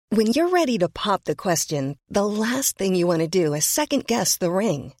When you're ready to pop the question, the last thing you want to do is second-guess the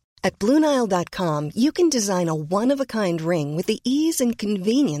ring. At BlueNile.com, you can design a one-of-a-kind ring with the ease and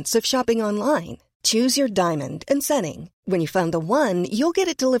convenience of shopping online. Choose your diamond and setting. When you find the one, you'll get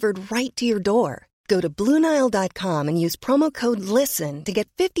it delivered right to your door. Go to BlueNile.com and use promo code LISTEN to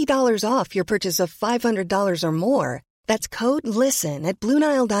get $50 off your purchase of $500 or more. That's code LISTEN at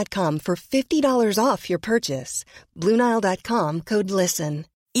BlueNile.com for $50 off your purchase. BlueNile.com, code LISTEN.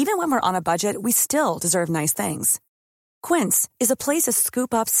 Even when we're on a budget, we still deserve nice things. Quince is a place to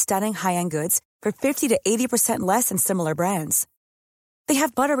scoop up stunning high-end goods for 50 to 80% less than similar brands. They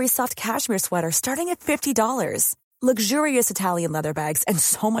have buttery soft cashmere sweaters starting at $50, luxurious Italian leather bags, and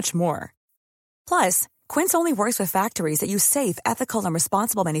so much more. Plus, Quince only works with factories that use safe, ethical, and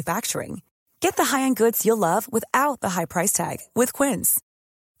responsible manufacturing. Get the high-end goods you'll love without the high price tag with Quince.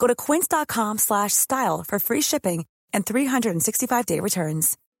 Go to quince.com/style for free shipping and 365-day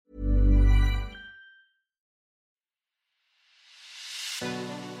returns.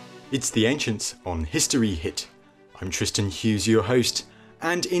 It's The Ancients on History Hit. I'm Tristan Hughes, your host,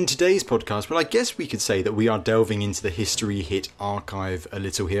 and in today's podcast, well, I guess we could say that we are delving into the History Hit archive a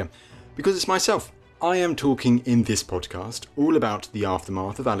little here, because it's myself. I am talking in this podcast all about the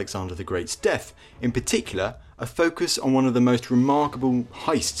aftermath of Alexander the Great's death, in particular, a focus on one of the most remarkable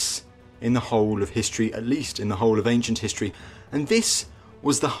heists in the whole of history, at least in the whole of ancient history, and this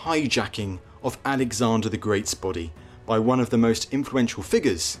was the hijacking of Alexander the Great's body by one of the most influential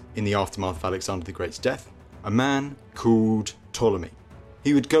figures in the aftermath of Alexander the Great's death, a man called Ptolemy.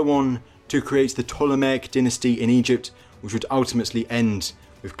 He would go on to create the Ptolemaic dynasty in Egypt, which would ultimately end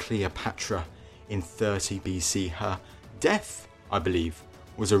with Cleopatra in 30 BC. Her death, I believe,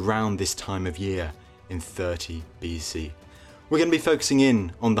 was around this time of year in 30 BC. We're going to be focusing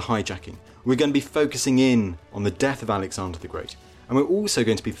in on the hijacking. We're going to be focusing in on the death of Alexander the Great. And we're also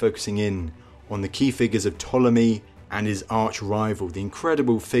going to be focusing in on the key figures of Ptolemy and his arch rival, the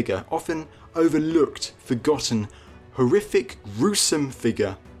incredible figure, often overlooked, forgotten, horrific, gruesome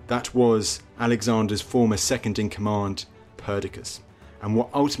figure that was Alexander's former second-in-command, Perdiccas, and what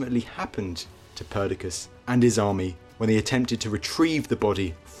ultimately happened to Perdiccas and his army when they attempted to retrieve the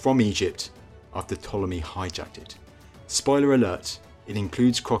body from Egypt after Ptolemy hijacked it. Spoiler alert, it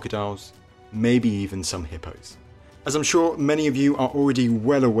includes crocodiles, maybe even some hippos. As I'm sure many of you are already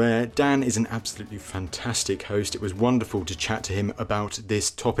well aware, Dan is an absolutely fantastic host. It was wonderful to chat to him about this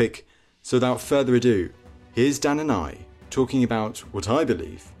topic. So without further ado, here's Dan and I talking about what I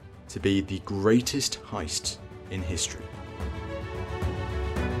believe to be the greatest heist in history.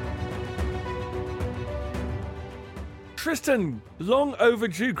 Tristan, long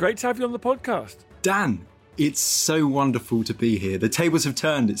overdue. Great to have you on the podcast. Dan, it's so wonderful to be here. The tables have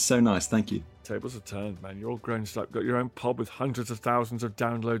turned. It's so nice. Thank you. Tables have turned, man. You're all grown up, got your own pod with hundreds of thousands of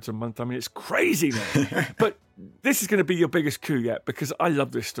downloads a month. I mean, it's crazy, man. But this is going to be your biggest coup yet, because I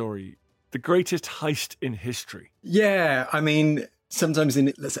love this story. The greatest heist in history. Yeah, I mean, sometimes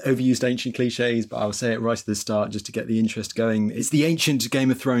let's overused ancient cliches, but I'll say it right at the start just to get the interest going. It's the ancient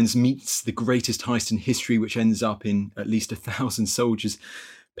Game of Thrones meets the greatest heist in history, which ends up in at least 1,000 soldiers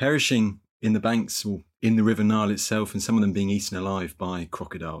perishing in the banks or in the River Nile itself, and some of them being eaten alive by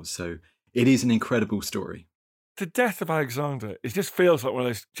crocodiles. So it is an incredible story. The death of Alexander, it just feels like one of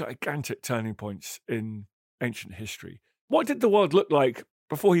those gigantic turning points in ancient history. What did the world look like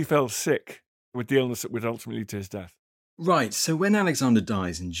before he fell sick with the illness that would ultimately lead to his death? Right, so when Alexander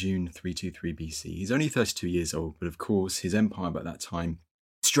dies in June 323 BC, he's only 32 years old, but of course his empire by that time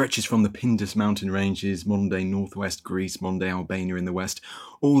stretches from the Pindus mountain ranges, modern-day northwest Greece, modern-day Albania in the west,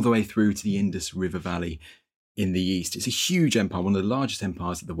 all the way through to the Indus River Valley in the east. It's a huge empire, one of the largest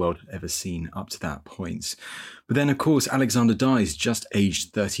empires that the world had ever seen up to that point. But then, of course, Alexander dies just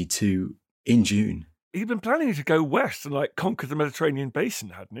aged 32 in June. He'd been planning to go west and conquer the Mediterranean basin,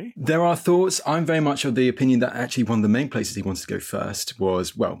 hadn't he? There are thoughts. I'm very much of the opinion that actually one of the main places he wanted to go first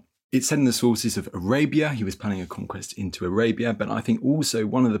was, well, it's said in the sources of Arabia. He was planning a conquest into Arabia, but I think also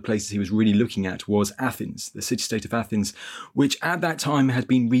one of the places he was really looking at was Athens, the city-state of Athens, which at that time had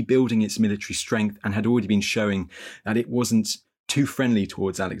been rebuilding its military strength and had already been showing that it wasn't too friendly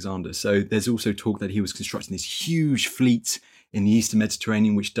towards Alexander. So there's also talk that he was constructing this huge fleet in the Eastern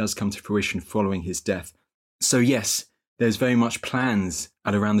Mediterranean, which does come to fruition following his death. So yes, there's very much plans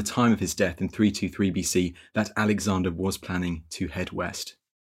at around the time of his death in 323 BC that Alexander was planning to head west.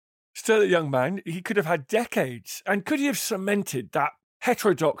 Still a young man, he could have had decades. And could he have cemented that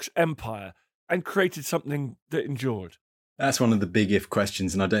heterodox empire and created something that endured? That's one of the big if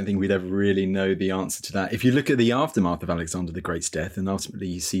questions, and I don't think we'd ever really know the answer to that. If you look at the aftermath of Alexander the Great's death, and ultimately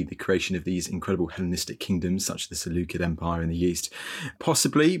you see the creation of these incredible Hellenistic kingdoms, such as the Seleucid Empire in the East,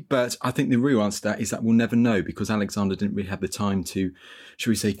 possibly, but I think the real answer to that is that we'll never know, because Alexander didn't really have the time to,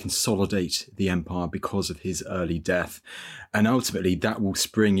 shall we say, consolidate the empire because of his early death. And ultimately that will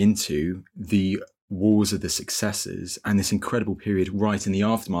spring into the wars of the successors and this incredible period right in the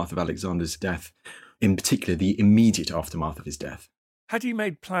aftermath of Alexander's death, in particular, the immediate aftermath of his death. Had he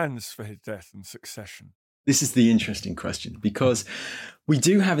made plans for his death and succession? This is the interesting question, because we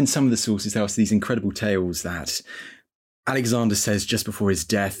do have in some of the sources there are these incredible tales that Alexander says just before his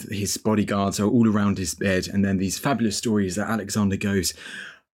death, his bodyguards are all around his bed, and then these fabulous stories that Alexander goes,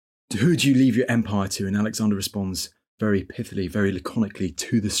 "Who do you leave your empire to?" And Alexander responds very pithily, very laconically,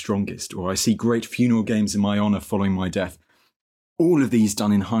 "To the strongest," or "I see great funeral games in my honour following my death." All of these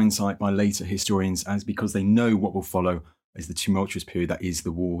done in hindsight by later historians, as because they know what will follow as the tumultuous period that is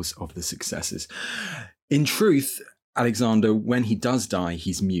the wars of the successors. In truth, Alexander, when he does die,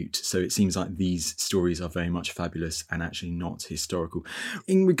 he's mute. So it seems like these stories are very much fabulous and actually not historical.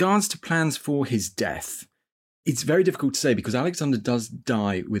 In regards to plans for his death, it's very difficult to say because Alexander does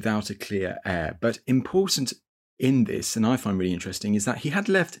die without a clear heir. But important in this, and I find really interesting, is that he had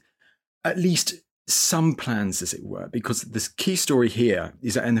left at least some plans, as it were, because this key story here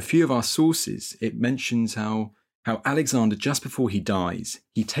is that in a few of our sources, it mentions how Alexander, just before he dies,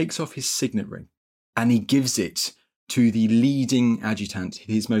 he takes off his signet ring and he gives it to the leading adjutant,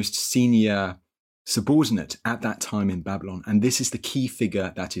 his most senior subordinate at that time in Babylon. And this is the key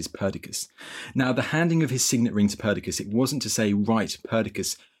figure, that is Perdiccas. Now, the handing of his signet ring to Perdiccas, it wasn't to say, "Right,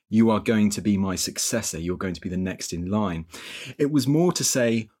 Perdiccas, you are going to be my successor. You're going to be the next in line." It was more to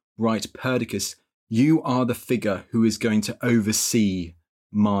say, "Right, Perdiccas, you are the figure who is going to oversee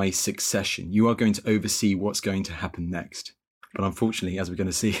my succession. You are going to oversee what's going to happen next." But unfortunately, as we're going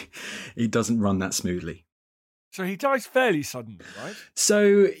to see, it doesn't run that smoothly. So he dies fairly suddenly, right?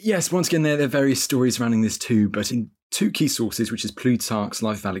 So, yes, once again, there are various stories surrounding this too, but in two key sources, which is Plutarch's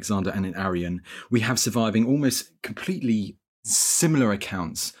Life of Alexander and in Arrian, we have surviving almost completely similar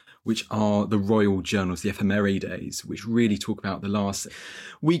accounts, which are the royal journals, the Ephemerides, which really talk about the last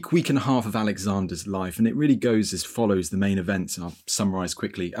week and a half of Alexander's life. And it really goes as follows, the main events, and I'll summarise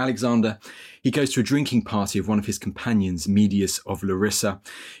quickly. Alexander, he goes to a drinking party of one of his companions, Medius of Larissa.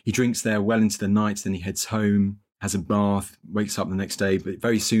 He drinks there well into the night, then he heads home, has a bath, wakes up the next day, but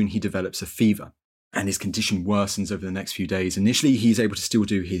very soon he develops a fever. And his condition worsens over the next few days. Initially, he's able to still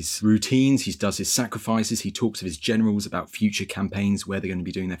do his routines. He does his sacrifices. He talks to his generals about future campaigns, where they're going to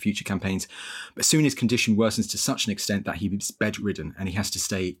be doing their future campaigns. But soon his condition worsens to such an extent that he's bedridden and he has to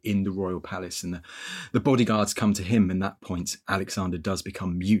stay in the royal palace. And the bodyguards come to him. And at that point, Alexander does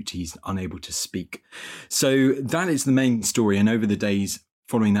become mute. He's unable to speak. So that is the main story. And over the days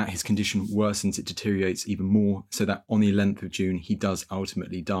following that, his condition worsens. It deteriorates even more, so that on the 11th of June, he does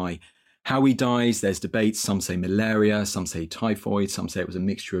ultimately die. How he dies, there's debates. Some say malaria, some say typhoid, some say it was a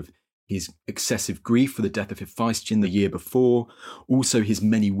mixture of his excessive grief for the death of Hephaestion the year before, also his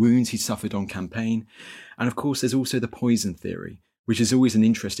many wounds he suffered on campaign. And of course, there's also the poison theory, which is always an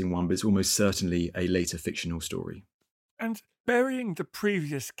interesting one, but it's almost certainly a later fictional story. And burying the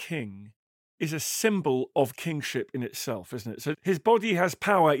previous king is a symbol of kingship in itself, isn't it? So his body has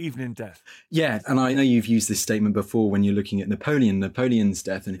power even in death. Yeah, and I know you've used this statement before when you're looking at Napoleon's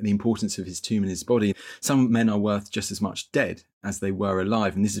death and the importance of his tomb and his body. Some men are worth just as much dead as they were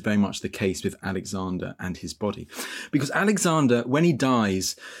alive, and this is very much the case with Alexander and his body. Because Alexander, when he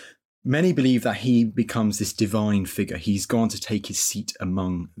dies, many believe that he becomes this divine figure. He's gone to take his seat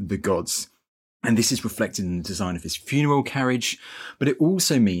among the gods. And this is reflected in the design of his funeral carriage. But it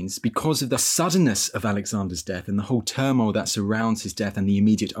also means, because of the suddenness of Alexander's death and the whole turmoil that surrounds his death and the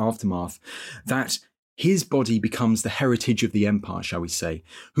immediate aftermath, that his body becomes the heritage of the empire, shall we say.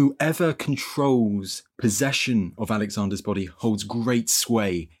 Whoever controls possession of Alexander's body holds great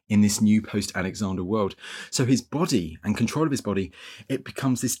sway in this new post-Alexander world. So his body and control of his body, it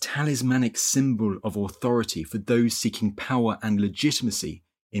becomes this talismanic symbol of authority for those seeking power and legitimacy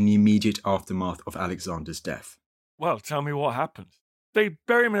in the immediate aftermath of Alexander's death. Well, tell me what happens. They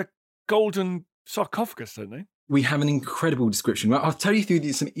bury him in a golden sarcophagus, don't they? We have an incredible description. Well, I'll tell you through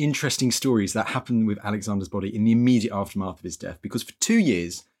some interesting stories that happened with Alexander's body in the immediate aftermath of his death, because for 2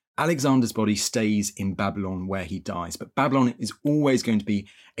 years, Alexander's body stays in Babylon where he dies, but Babylon is always going to be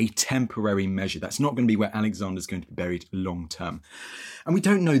a temporary measure. That's not going to be where Alexander's going to be buried long term. And we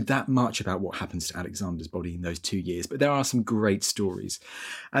don't know that much about what happens to Alexander's body in those 2 years, but there are some great stories.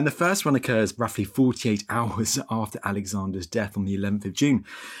 And the first one occurs roughly 48 hours after Alexander's death on the 11th of June.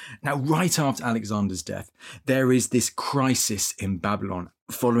 Now, right after Alexander's death, there is this crisis in Babylon.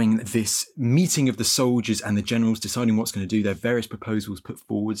 Following this meeting of the soldiers and the generals deciding what's going to do, there are various proposals put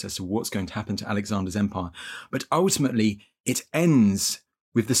forwards as to what's going to happen to Alexander's empire. But ultimately, it ends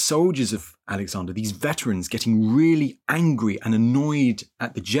with the soldiers of Alexander, these veterans, getting really angry and annoyed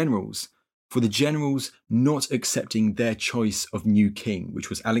at the generals for the generals not accepting their choice of new king, which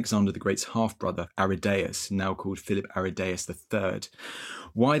was Alexander the Great's half-brother, Aridaeus, now called Philip Aridaeus III.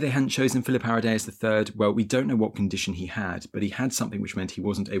 Why they hadn't chosen Philip Aridaeus III? Well, we don't know what condition he had, but he had something which meant he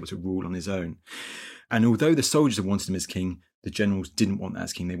wasn't able to rule on his own. And although the soldiers had wanted him as king, the generals didn't want that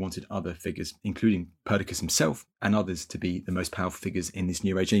as king. They wanted other figures, including Perdiccas himself and others, to be the most powerful figures in this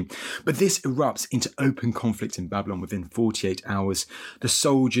new regime. But this erupts into open conflict in Babylon within 48 hours. The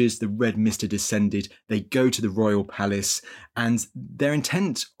soldiers, the Red Mist, are descended. They go to the royal palace, and they're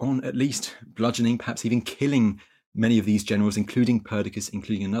intent on at least bludgeoning, perhaps even killing many of these generals, including Perdiccas,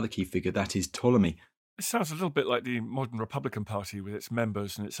 including another key figure, that is Ptolemy. It sounds a little bit like the modern Republican Party with its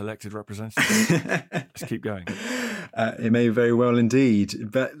members and its elected representatives. Let's keep going. It may very well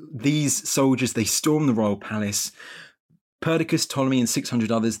indeed. But these soldiers, they storm the royal palace. Perdiccas, Ptolemy and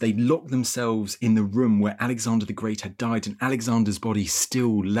 600 others, they lock themselves in the room where Alexander the Great had died and Alexander's body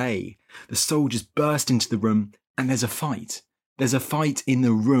still lay. The soldiers burst into the room and there's a fight. There's a fight in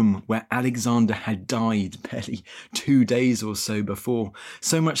the room where Alexander had died barely 2 days or so before,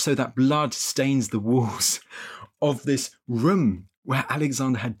 so much so that blood stains the walls of this room where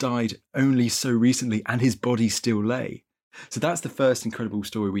Alexander had died only so recently and his body still lay. So that's the first incredible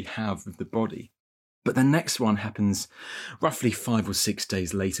story we have of the body. But the next one happens roughly 5 or 6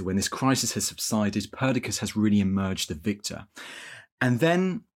 days later when this crisis has subsided. Perdiccas has really emerged the victor. And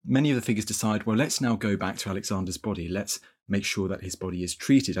then many of the figures decide, well, let's now go back to Alexander's body. Let's make sure that his body is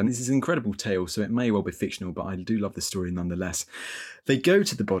treated. And this is an incredible tale, so it may well be fictional, but I do love the story nonetheless. They go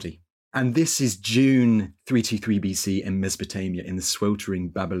to the body, and this is June 323 BC in Mesopotamia in the sweltering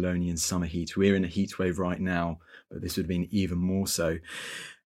Babylonian summer heat. We're in a heat wave right now, but this would have been even more so.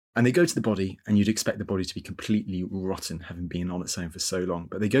 And they go to the body, and you'd expect the body to be completely rotten, having been on its own for so long.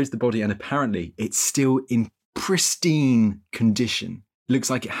 But they go to the body, and apparently it's still in pristine condition. Looks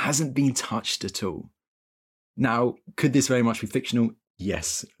like it hasn't been touched at all. Now, could this very much be fictional?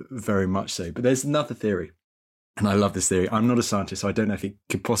 Yes, very much so. But there's another theory, and I love this theory. I'm not a scientist, so I don't know if it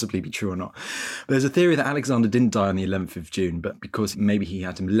could possibly be true or not. But there's a theory that Alexander didn't die on the 11th of June, but because maybe he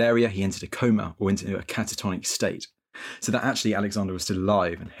had malaria, he entered a coma or into a catatonic state. So that actually Alexander was still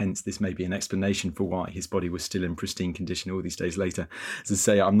alive, and hence this may be an explanation for why his body was still in pristine condition all these days later. As I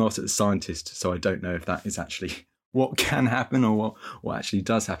say, I'm not a scientist, so I don't know if that is actually what can happen or what actually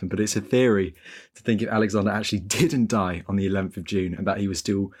does happen. But it's a theory to think if Alexander actually didn't die on the 11th of June and that he was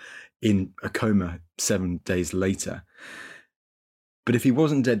still in a coma 7 days later. But if he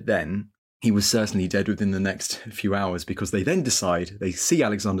wasn't dead then, he was certainly dead within the next few hours, because they then decide, they see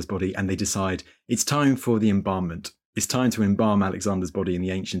Alexander's body and they decide it's time for the embalmment. It's time to embalm Alexander's body in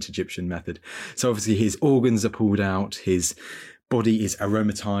the ancient Egyptian method. So obviously his organs are pulled out, his body is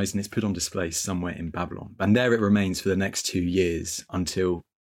aromatized, and it's put on display somewhere in Babylon. And there it remains for the next 2 years until,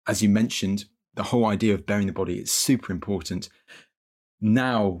 as you mentioned, the whole idea of burying the body is super important.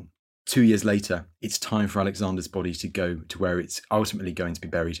 Now, 2 years later, it's time for Alexander's body to go to where it's ultimately going to be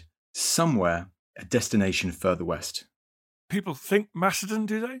buried, somewhere, a destination further west. People think Macedon,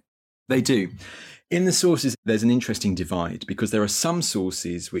 do they? They do. In the sources, there's an interesting divide, because there are some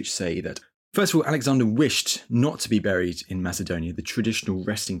sources which say that, first of all, Alexander wished not to be buried in Macedonia, the traditional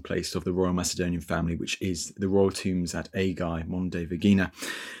resting place of the royal Macedonian family, which is the royal tombs at Aigai, Monte Vergina,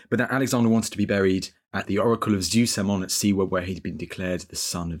 but that Alexander wanted to be buried at the oracle of Zeus Ammon at Siwa, where he'd been declared the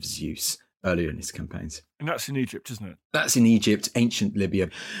son of Zeus earlier in his campaigns. And that's in Egypt, isn't it? That's in Egypt, ancient Libya.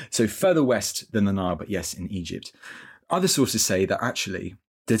 So further west than the Nile, but yes, in Egypt. Other sources say that actually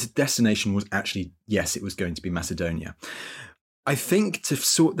the destination was actually, yes, it was going to be Macedonia. I think to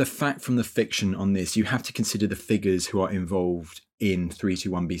sort the fact from the fiction on this, you have to consider the figures who are involved in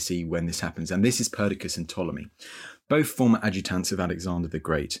 321 BC when this happens. And this is Perdiccas and Ptolemy, both former adjutants of Alexander the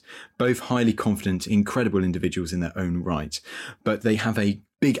Great, both highly confident, incredible individuals in their own right, but they have a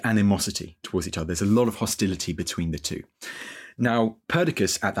big animosity towards each other. There's a lot of hostility between the two. Now,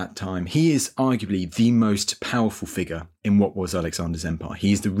 Perdiccas at that time, he is arguably the most powerful figure in what was Alexander's empire.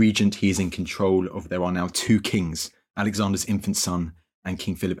 He is the regent, he is in control of, there are now 2 kings, Alexander's infant son and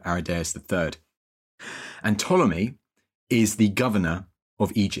King Philip Aridaeus III. And Ptolemy is the governor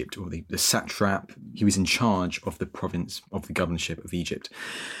of Egypt, or the satrap. He was in charge of the province of the governorship of Egypt.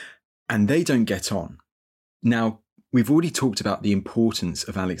 And they don't get on. Now, we've already talked about the importance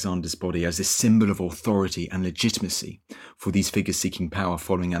of Alexander's body as a symbol of authority and legitimacy for these figures seeking power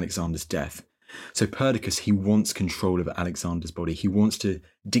following Alexander's death. So Perdiccas, he wants control of Alexander's body. He wants to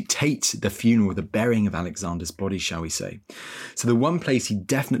dictate the funeral, the burying of Alexander's body, shall we say. So the one place he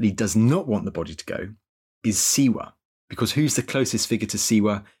definitely does not want the body to go is Siwa, because who's the closest figure to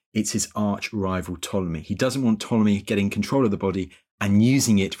Siwa? It's his arch rival Ptolemy. He doesn't want Ptolemy getting control of the body and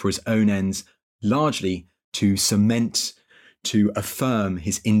using it for his own ends, largely to cement, to affirm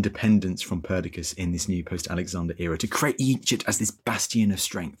his independence from Perdiccas in this new post-Alexander era, to create Egypt as this bastion of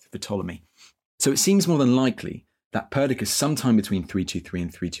strength for Ptolemy. So it seems more than likely that Perdiccas, sometime between 323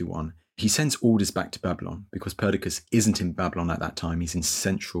 and 321, he sends orders back to Babylon, because Perdiccas isn't in Babylon at that time, he's in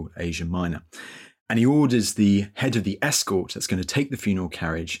Central Asia Minor. And he orders the head of the escort that's going to take the funeral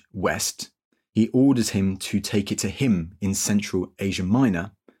carriage west. He orders him to take it to him in Central Asia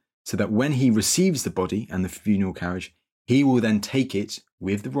Minor, so that when he receives the body and the funeral carriage, he will then take it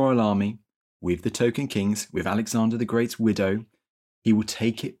with the royal army, with the token kings, with Alexander the Great's widow. He will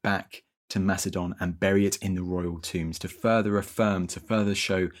take it back to Macedon and bury it in the royal tombs to further affirm, to further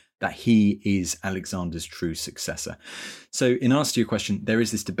show that he is Alexander's true successor. So in answer to your question, there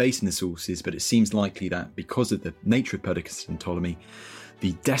is this debate in the sources, but it seems likely that because of the nature of Perdiccas and Ptolemy,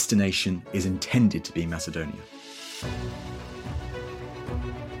 the destination is intended to be Macedonia.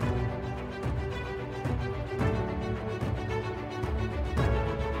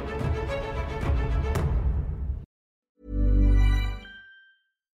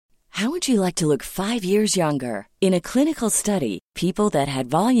 How would you like to look 5 years younger? In a clinical study, people that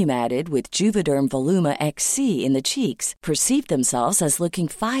had volume added with Juvederm Voluma XC in the cheeks perceived themselves as looking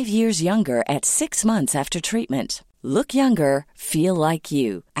 5 years younger at 6 months after treatment. Look younger, feel like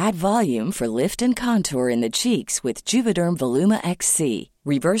you. Add volume for lift and contour in the cheeks with Juvederm Voluma XC.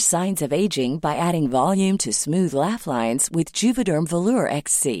 Reverse signs of aging by adding volume to smooth laugh lines with Juvederm Volure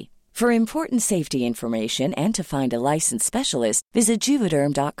XC. For important safety information and to find a licensed specialist, visit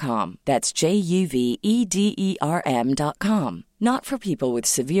Juvederm.com. That's JUVEDERM.com. Not for people with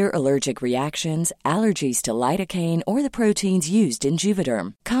severe allergic reactions, allergies to lidocaine, or the proteins used in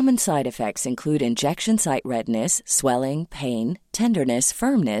Juvederm. Common side effects include injection site redness, swelling, pain, tenderness,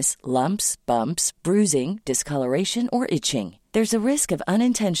 firmness, lumps, bumps, bruising, discoloration, or itching. There's a risk of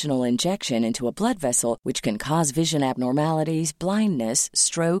unintentional injection into a blood vessel, which can cause vision abnormalities, blindness,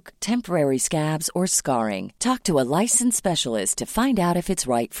 stroke, temporary scabs, or scarring. Talk to a licensed specialist to find out if it's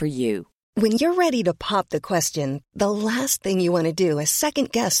right for you. When you're ready to pop the question, the last thing you want to do is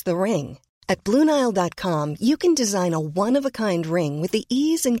second-guess the ring. At BlueNile.com, you can design a one-of-a-kind ring with the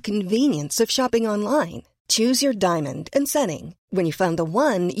ease and convenience of shopping online. Choose your diamond and setting. When you find the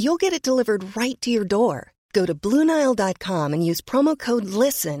one, you'll get it delivered right to your door. Go to BlueNile.com and use promo code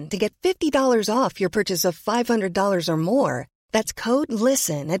LISTEN to get $50 off your purchase of $500 or more. That's code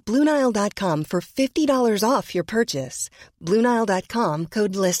LISTEN at BlueNile.com for $50 off your purchase. BlueNile.com,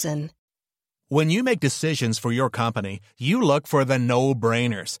 code LISTEN. When you make decisions for your company, you look for the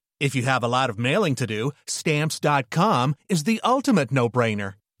no-brainers. If you have a lot of mailing to do, Stamps.com is the ultimate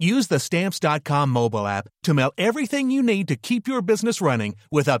no-brainer. Use the Stamps.com mobile app to mail everything you need to keep your business running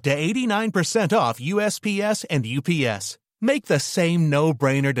with up to 89% off USPS and UPS. Make the same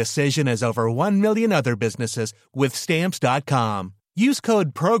no-brainer decision as over 1 million other businesses with Stamps.com. Use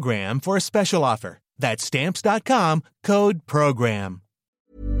code PROGRAM for a special offer. That's Stamps.com, code PROGRAM.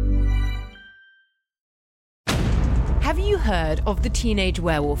 Have you heard of the teenage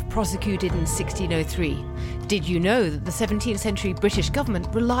werewolf prosecuted in 1603? Did you know that the 17th century British government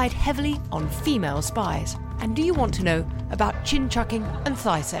relied heavily on female spies? And do you want to know about chin-chucking and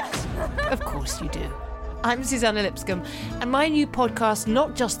thigh sex? Of course you do. I'm Susanna Lipscomb, and my new podcast,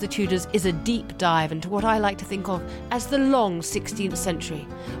 Not Just the Tudors, is a deep dive into what I like to think of as the long 16th century.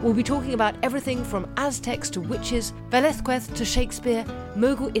 We'll be talking about everything from Aztecs to witches, Velázquez to Shakespeare,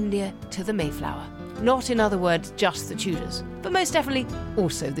 Mughal India to the Mayflower. Not, in other words, just the Tudors, but most definitely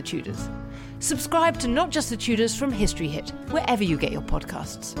also the Tudors. Subscribe to Not Just the Tudors from History Hit, wherever you get your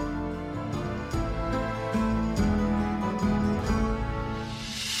podcasts.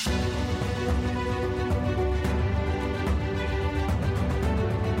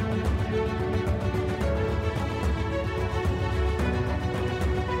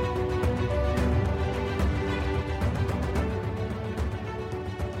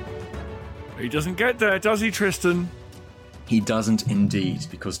 He doesn't get there, does he, Tristan? He doesn't indeed,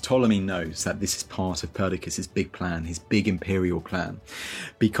 because Ptolemy knows that this is part of Perdiccas' big plan, his big imperial plan.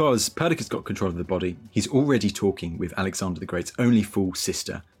 Because Perdiccas got control of the body, he's already talking with Alexander the Great's only full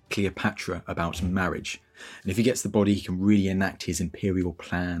sister, Cleopatra, about marriage. And if he gets the body, he can really enact his imperial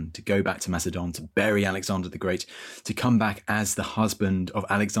plan to go back to Macedon, to bury Alexander the Great, to come back as the husband of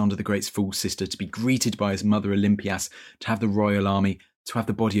Alexander the Great's full sister, to be greeted by his mother Olympias, to have the royal army, to have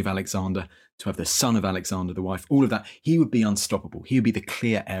the body of Alexander, to have the son of Alexander, the wife, all of that. He would be unstoppable. He would be the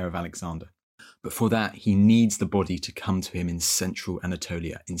clear heir of Alexander. But for that, he needs the body to come to him in central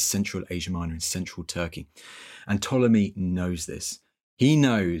Anatolia, in central Asia Minor, in central Turkey. And Ptolemy knows this. He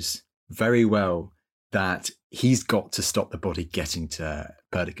knows very well that he's got to stop the body getting to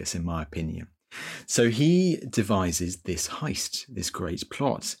Perdiccas, in my opinion. So he devises this heist, this great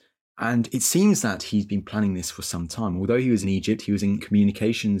plot. And it seems that he's been planning this for some time. Although he was in Egypt, he was in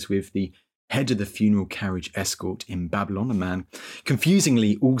communications with the head of the funeral carriage escort in Babylon, a man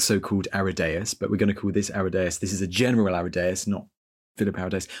confusingly also called Aridaeus, but we're going to call this Aridaeus. This is a general Aridaeus, not Philip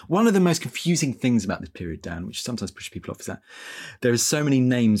Aridaeus. One of the most confusing things about this period, Dan, which sometimes pushes people off, is that there are so many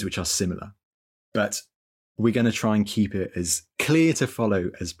names which are similar, but we're going to try and keep it as clear to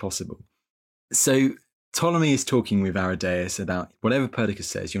follow as possible. So Ptolemy is talking with Aridaeus about whatever Perdiccas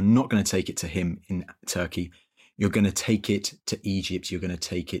says, you're not going to take it to him in Turkey. You're going to take it to Egypt. You're going to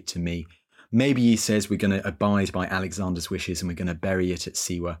take it to me. Maybe he says we're going to abide by Alexander's wishes and we're going to bury it at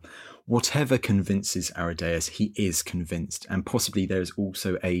Siwa. Whatever convinces Aridaeus, he is convinced. And possibly there is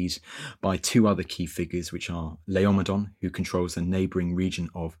also aid by two other key figures, which are Laomedon, who controls the neighbouring region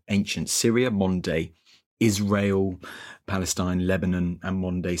of ancient Syria, modern-day Israel, Palestine, Lebanon, and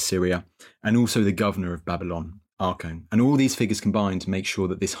modern-day Syria, and also the governor of Babylon, Archon. And all these figures combine to make sure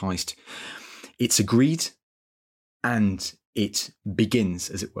that this heist, it's agreed and it begins,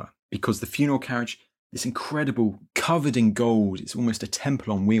 as it were. Because the funeral carriage, this incredible, covered in gold, it's almost a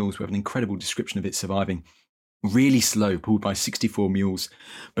temple on wheels. We have an incredible description of it surviving. Really slow, pulled by 64 mules,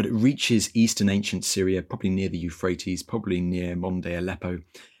 but it reaches eastern ancient Syria, probably near the Euphrates, probably near modern-day Aleppo.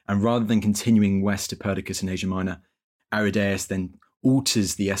 And rather than continuing west to Perdiccas in Asia Minor, Aridaeus then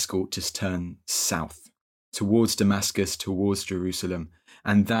alters the escort to turn south, towards Damascus, towards Jerusalem.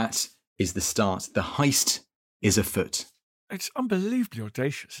 And that is the start. The heist is afoot. It's unbelievably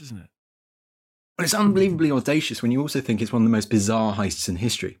audacious, isn't it? Well, it's unbelievably audacious when you also think it's one of the most bizarre heists in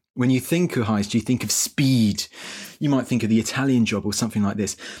history. When you think of heist, you think of speed. You might think of the Italian Job or something like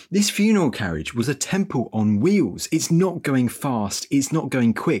this. This funeral carriage was a temple on wheels. It's not going fast. It's not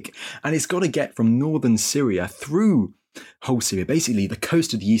going quick. And it's got to get from northern Syria through whole Syria, basically the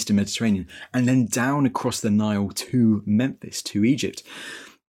coast of the eastern Mediterranean, and then down across the Nile to Memphis, to Egypt.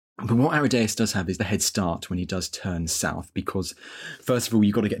 But what Aridaeus does have is the head start when he does turn south, because first of all,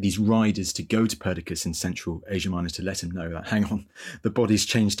 you've got to get these riders to go to Perdiccas in central Asia Minor to let him know that, hang on, the body's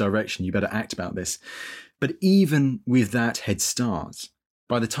changed direction, you better act about this. But even with that head start,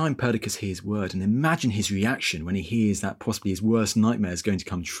 by the time Perdiccas hears word, and imagine his reaction when he hears that possibly his worst nightmare is going to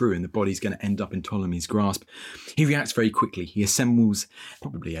come true and the body's going to end up in Ptolemy's grasp, he reacts very quickly. He assembles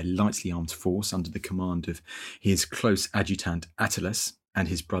probably a lightly armed force under the command of his close adjutant Attalus and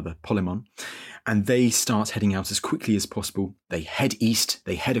his brother Polemon, and they start heading out as quickly as possible. They head east,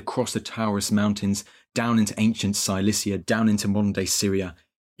 they head across the Taurus Mountains, down into ancient Cilicia, down into modern-day Syria,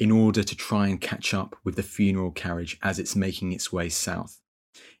 in order to try and catch up with the funeral carriage as it's making its way south.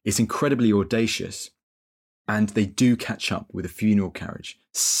 It's incredibly audacious, and they do catch up with the funeral carriage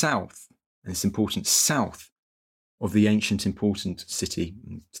south, and it's important, south of the ancient important city,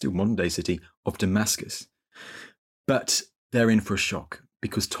 still modern-day city, of Damascus. But they're in for a shock,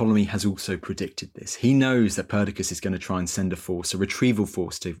 because Ptolemy has also predicted this. He knows that Perdiccas is going to try and send a force, a retrieval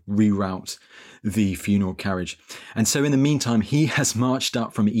force, to reroute the funeral carriage. And so in the meantime, he has marched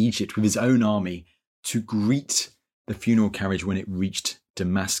up from Egypt with his own army to greet the funeral carriage when it reached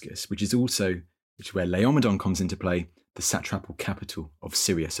Damascus, which is where Laomedon comes into play, the satrapal capital of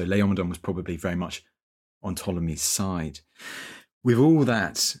Syria. So Laomedon was probably very much on Ptolemy's side. With all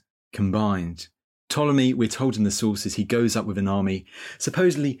that combined, Ptolemy, we're told in the sources, he goes up with an army,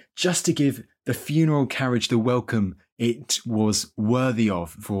 supposedly just to give the funeral carriage the welcome it was worthy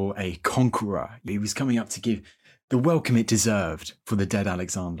of for a conqueror. He was coming up to give the welcome it deserved for the dead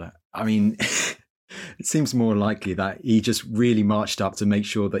Alexander. I mean, it seems more likely that he just really marched up to make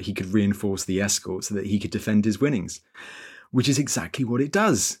sure that he could reinforce the escort so that he could defend his winnings, which is exactly what it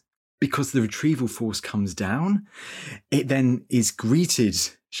does. Because the retrieval force comes down, it then is greeted,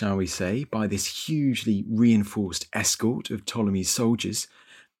 shall we say, by this hugely reinforced escort of Ptolemy's soldiers.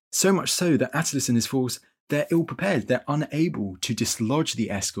 So much so that Attalus and his force, they're ill-prepared. They're unable to dislodge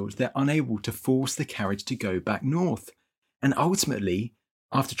the escort. They're unable to force the carriage to go back north. And ultimately,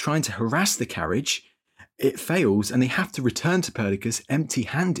 after trying to harass the carriage, it fails and they have to return to Perdiccas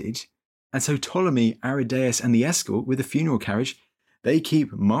empty-handed. And so Ptolemy, Aridaeus and the escort with the funeral carriage, they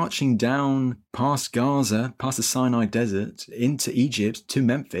keep marching down past Gaza, past the Sinai desert, into Egypt to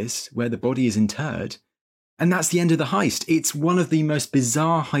Memphis, where the body is interred. And that's the end of the heist. It's one of the most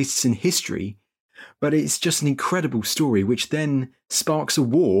bizarre heists in history, but it's just an incredible story, which then sparks a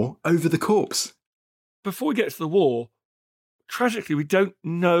war over the corpse. Before we get to the war, tragically, we don't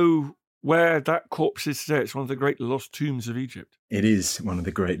know where that corpse is today. It's one of the great lost tombs of Egypt. It is one of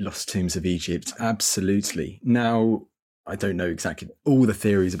the great lost tombs of Egypt, absolutely. Now, I don't know exactly all the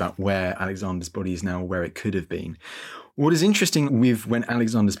theories about where Alexander's body is now, where it could have been. What is interesting with when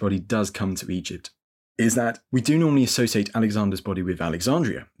Alexander's body does come to Egypt is that we do normally associate Alexander's body with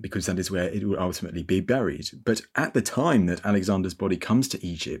Alexandria, because that is where it will ultimately be buried. But at the time that Alexander's body comes to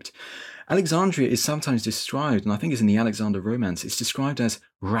Egypt, Alexandria is sometimes described, and I think it's in the Alexander Romance, it's described as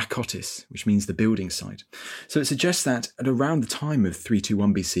Rakotis, which means the building site. So it suggests that at around the time of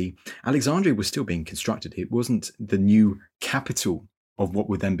 321 BC, Alexandria was still being constructed. It wasn't the new capital of what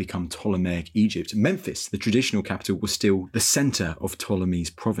would then become Ptolemaic Egypt. Memphis, the traditional capital, was still the center of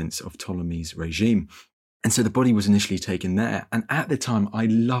Ptolemy's province, of Ptolemy's regime. And so the body was initially taken there. And at the time, I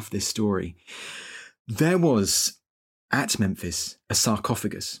love this story. There was at Memphis a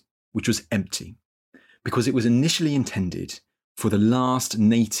sarcophagus, which was empty, because it was initially intended for the last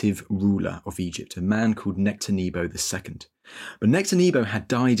native ruler of Egypt, a man called Nectanebo II. But Nectanebo had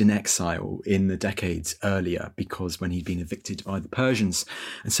died in exile in the decades earlier because when he'd been evicted by the Persians.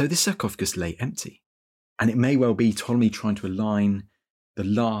 And so this sarcophagus lay empty. And it may well be Ptolemy trying to align the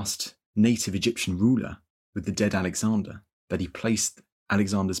last native Egyptian ruler with the dead Alexander, that he placed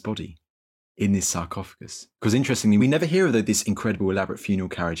Alexander's body in this sarcophagus. Because interestingly, we never hear of this incredible elaborate funeral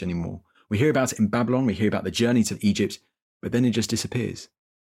carriage anymore. We hear about it in Babylon, we hear about the journey to Egypt, but then it just disappears.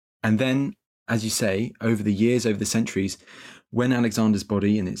 And then, as you say, over the years, over the centuries, when Alexander's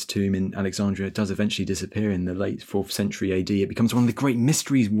body in its tomb in Alexandria does eventually disappear in the late 4th century AD, it becomes one of the great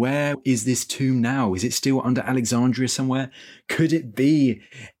mysteries. Where is this tomb now? Is it still under Alexandria somewhere? Could it be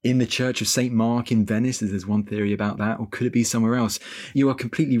in the Church of St. Mark in Venice? There's one theory about that. Or could it be somewhere else? You are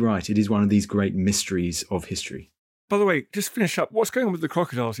completely right. It is one of these great mysteries of history. By the way, just finish up. What's going on with the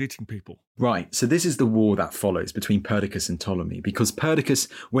crocodiles eating people? Right. So this is the war that follows between Perdiccas and Ptolemy, because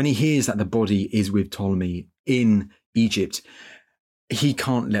Perdiccas, when he hears that the body is with Ptolemy in Egypt, he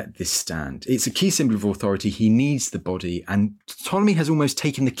can't let this stand. It's a key symbol of authority. He needs the body. And Ptolemy has almost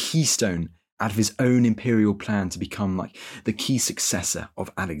taken the keystone out of his own imperial plan to become like the key successor of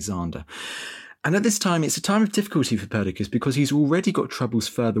Alexander. And at this time, it's a time of difficulty for Perdiccas because he's already got troubles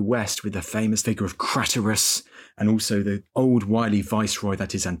further west with the famous figure of Craterus and also the old wily viceroy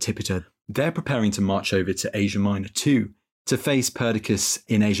that is Antipater. They're preparing to march over to Asia Minor too, to face Perdiccas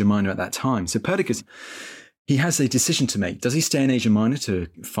in Asia Minor at that time. So Perdiccas, he has a decision to make. Does he stay in Asia Minor to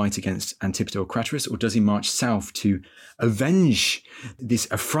fight against Antipater or Craterus, or does he march south to avenge this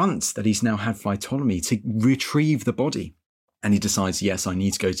affront that he's now had by Ptolemy, to retrieve the body? And he decides, yes, I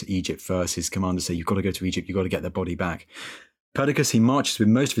need to go to Egypt first. His commanders say, you've got to go to Egypt, you've got to get the body back. Perdiccas, he marches with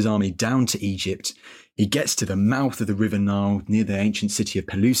most of his army down to Egypt. He gets to the mouth of the River Nile near the ancient city of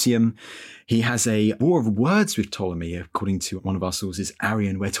Pelusium. He has a war of words with Ptolemy, according to one of our sources,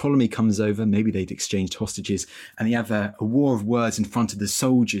 Arrian, where Ptolemy comes over. Maybe they'd exchanged hostages, and they have a war of words in front of the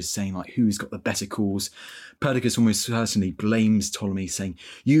soldiers, saying like, who's got the better cause? Perdiccas almost certainly blames Ptolemy, saying,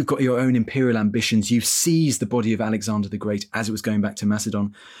 you've got your own imperial ambitions. You've seized the body of Alexander the Great as it was going back to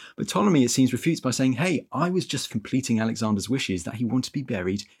Macedon. But Ptolemy, it seems, refutes by saying, hey, I was just completing Alexander's wishes that he wanted to be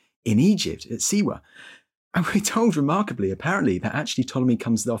buried in Egypt at Siwa. And we're told remarkably, apparently, that actually Ptolemy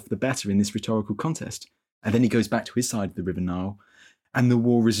comes off the better in this rhetorical contest. And then he goes back to his side of the River Nile and the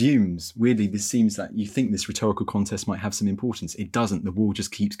war resumes. Weirdly, this seems that you think this rhetorical contest might have some importance. It doesn't. The war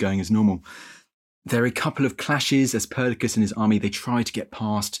just keeps going as normal. There are a couple of clashes as Perdiccas and his army, they try to get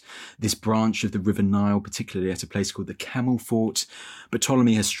past this branch of the River Nile, particularly at a place called the Camel Fort. But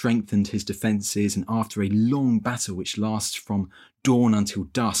Ptolemy has strengthened his defences, and after a long battle which lasts from dawn until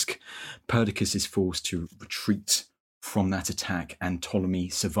dusk, Perdiccas is forced to retreat from that attack, and Ptolemy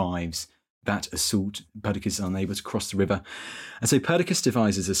survives that assault. Perdiccas is unable to cross the river. And so Perdiccas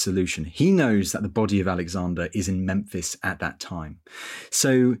devises a solution. He knows that the body of Alexander is in Memphis at that time.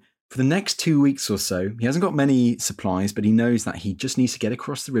 So for the next 2 weeks or so, he hasn't got many supplies, but he knows that he just needs to get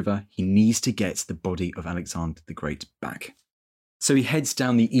across the river. He needs to get the body of Alexander the Great back. So he heads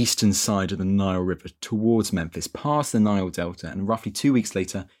down the eastern side of the Nile River towards Memphis, past the Nile Delta, and roughly 2 weeks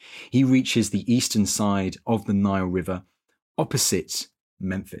later, he reaches the eastern side of the Nile River, opposite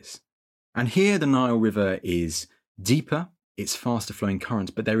Memphis. And here the Nile River is deeper, it's faster flowing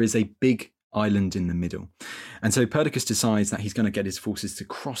current, but there is a big island in the middle. And so Perdiccas decides that he's going to get his forces to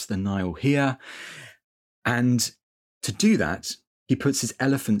cross the Nile here. And to do that, he puts his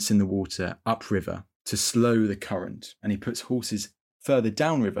elephants in the water upriver to slow the current. And he puts horses further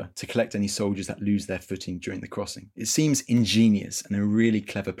downriver to collect any soldiers that lose their footing during the crossing. It seems ingenious and a really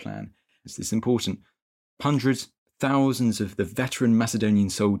clever plan. It's important. Hundreds, thousands of the veteran Macedonian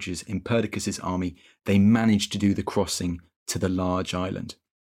soldiers in Perdiccas' army, they managed to do the crossing to the large island.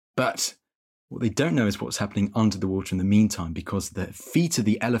 But what they don't know is what's happening under the water in the meantime, because the feet of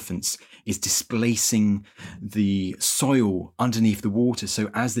the elephants is displacing the soil underneath the water. So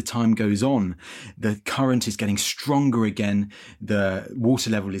as the time goes on, the current is getting stronger again, the water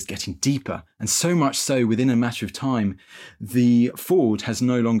level is getting deeper. And so much so, within a matter of time, the ford has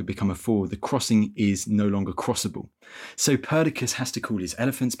no longer become a ford. The crossing is no longer crossable. So Perdiccas has to call his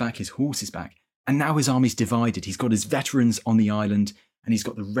elephants back, his horses back. And now his army's divided. He's got his veterans on the island, and he's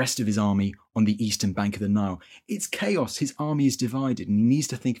got the rest of his army on the eastern bank of the Nile. It's chaos. His army is divided, and he needs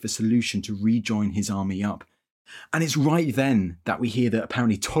to think of a solution to rejoin his army up. And it's right then that we hear that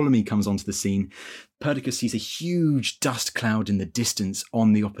apparently Ptolemy comes onto the scene. Perdiccas sees a huge dust cloud in the distance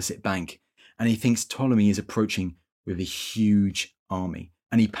on the opposite bank, and he thinks Ptolemy is approaching with a huge army.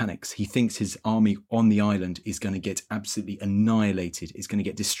 And he panics. He thinks his army on the island is going to get absolutely annihilated. It's going to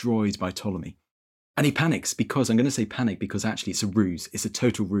get destroyed by Ptolemy. And he panics because, I'm going to say panic because actually it's a ruse. It's a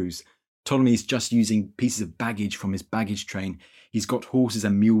total ruse. Ptolemy's just using pieces of baggage from his baggage train. He's got horses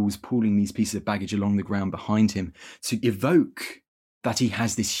and mules pulling these pieces of baggage along the ground behind him to evoke that he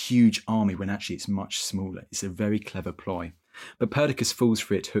has this huge army when actually it's much smaller. It's a very clever ploy. But Perdiccas falls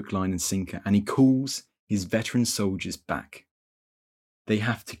for it hook, line and sinker, and he calls his veteran soldiers back. They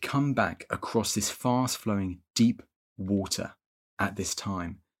have to come back across this fast-flowing, deep water at this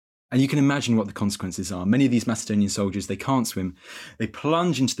time. And you can imagine what the consequences are. Many of these Macedonian soldiers, they can't swim. They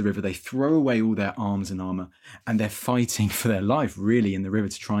plunge into the river. They throw away all their arms and armour. And they're fighting for their life, really, in the river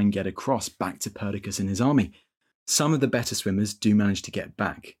to try and get across back to Perdiccas and his army. Some of the better swimmers do manage to get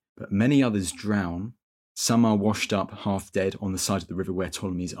back, but many others drown. Some are washed up half dead on the side of the river where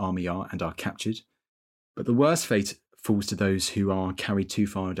Ptolemy's army are and are captured. But the worst fate falls to those who are carried too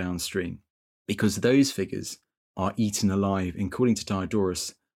far downstream, because those figures are eaten alive, according to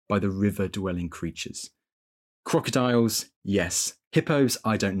Diodorus, by the river-dwelling creatures. Crocodiles, yes. Hippos,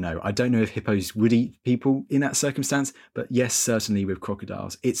 I don't know. I don't know if hippos would eat people in that circumstance, but yes, certainly with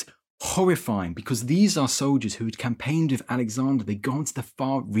crocodiles. It's horrifying because these are soldiers who had campaigned with Alexander. They'd gone to the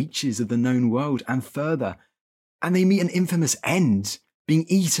far reaches of the known world and further, and they meet an infamous end, being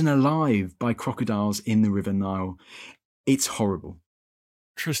eaten alive by crocodiles in the River Nile. It's horrible.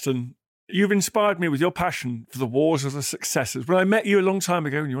 Tristan, you've inspired me with your passion for the wars of the successors. When I met you a long time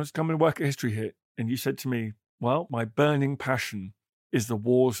ago and you wanted to come and work at History Hit, and you said to me, well, my burning passion is the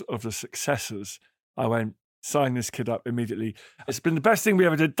wars of the successors, I went, sign this kid up immediately. It's been the best thing we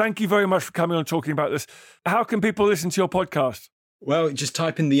ever did. Thank you very much for coming on and talking about this. How can people listen to your podcast? Well, just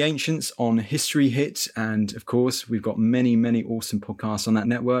type in The Ancients on History Hit. And of course, we've got many, many awesome podcasts on that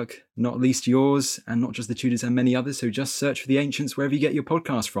network, not least yours and not just the Tudors and many others. So just search for The Ancients wherever you get your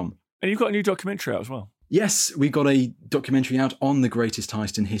podcast from. And you've got a new documentary out as well. Yes, we've got a documentary out on the greatest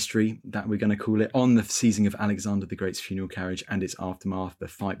heist in history that we're going to call it On the Seizing of Alexander the Great's Funeral Carriage and its Aftermath, the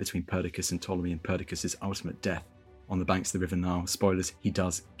fight between Perdiccas and Ptolemy and Perdiccas' ultimate death on the banks of the River Nile. Spoilers, he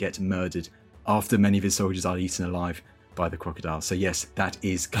does get murdered after many of his soldiers are eaten alive by the crocodiles. So yes, that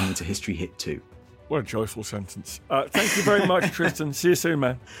is coming to History Hit too. What a joyful sentence. Thank you very much, Tristan. See you soon,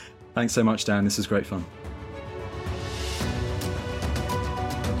 man. Thanks so much, Dan. This was great fun.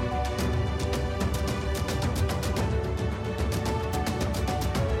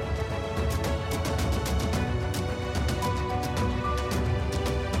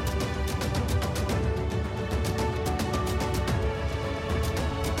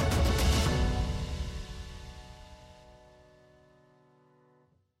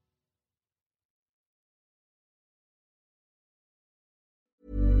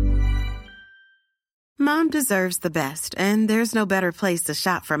 Mom deserves the best, and there's no better place to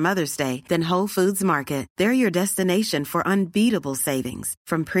shop for Mother's Day than Whole Foods Market. They're your destination for unbeatable savings,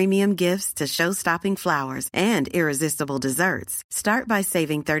 from premium gifts to show-stopping flowers and irresistible desserts. Start by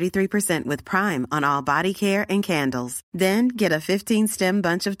saving 33% with Prime on all body care and candles. Then get a 15-stem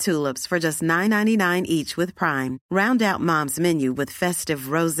bunch of tulips for just $9.99 each with Prime. Round out Mom's menu with festive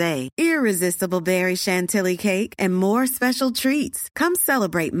rosé, irresistible berry chantilly cake, and more special treats. Come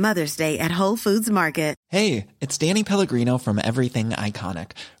celebrate Mother's Day at Whole Foods Market. Hey, it's Danny Pellegrino from Everything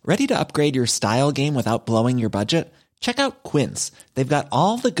Iconic. Ready to upgrade your style game without blowing your budget? Check out Quince. They've got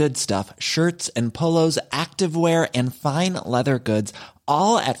all the good stuff, shirts and polos, activewear, and fine leather goods,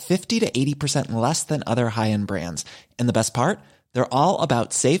 all at 50 to 80% less than other high-end brands. And the best part? They're all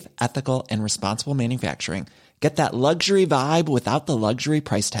about safe, ethical, and responsible manufacturing. Get that luxury vibe without the luxury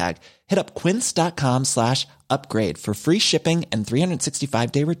price tag. Hit up quince.com/upgrade for free shipping and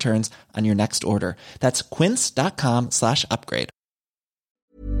 365-day returns on your next order. That's quince.com/upgrade.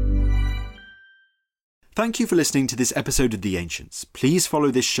 Thank you for listening to this episode of The Ancients. Please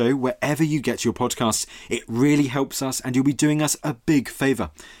follow this show wherever you get your podcasts. It really helps us and you'll be doing us a big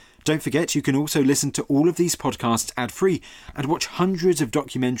favour. Don't forget you can also listen to all of these podcasts ad-free and watch hundreds of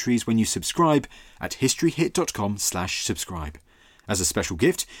documentaries when you subscribe at historyhit.com/subscribe. As a special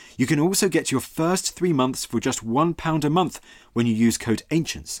gift, you can also get your first 3 months for just £1 a month when you use code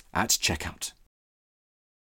ANCIENTS at checkout.